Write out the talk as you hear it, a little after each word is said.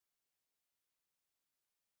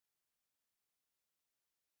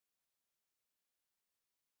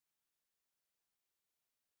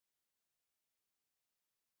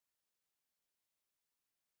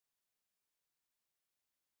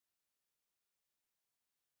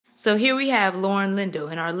So here we have Lauren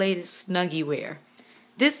Lindo in our latest Snuggie wear.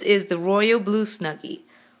 This is the Royal Blue Snuggie,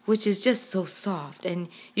 which is just so soft, and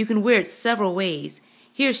you can wear it several ways.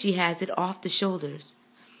 Here she has it off the shoulders,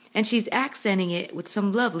 and she's accenting it with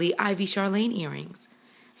some lovely IvyCharlaine earrings,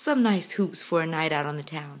 some nice hoops for a night out on the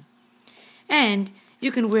town. And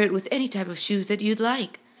you can wear it with any type of shoes that you'd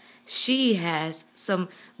like. She has some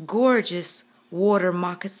gorgeous water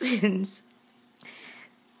moccasins.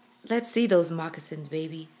 Let's see those moccasins,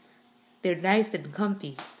 baby. They're nice and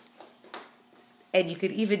comfy. And you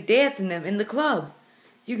could even dance in them in the club.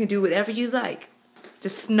 You can do whatever you like.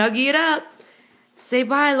 Just snuggie it up. Say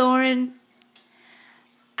bye, Lauren.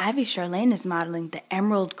 IvyCharlaine is modeling the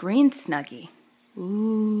emerald green Snuggie.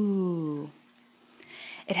 Ooh.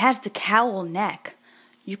 It has the cowl neck.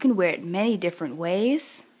 You can wear it many different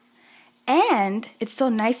ways. And it's so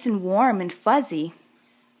nice and warm and fuzzy.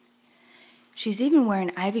 She's even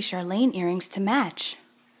wearing IvyCharlaine earrings to match.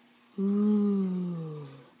 Ooh.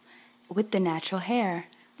 With the natural hair.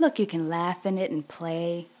 Look, you can laugh in it and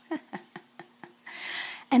play.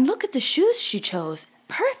 And look at the shoes she chose.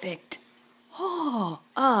 Perfect. Oh,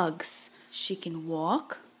 Uggs. She can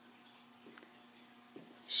walk.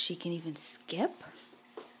 She can even skip.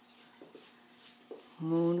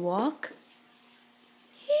 Moonwalk.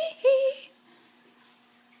 Hee-hee.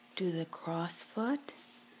 Do the cross foot.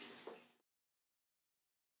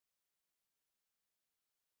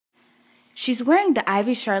 She's wearing the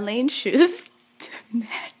IvyCharlaine shoes to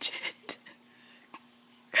match it.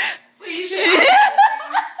 What are you saying?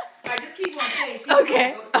 All right, just keep on saying.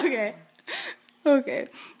 Okay.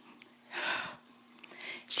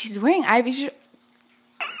 She's wearing IvyCharlaine.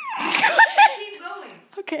 Keep going.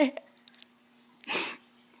 Okay.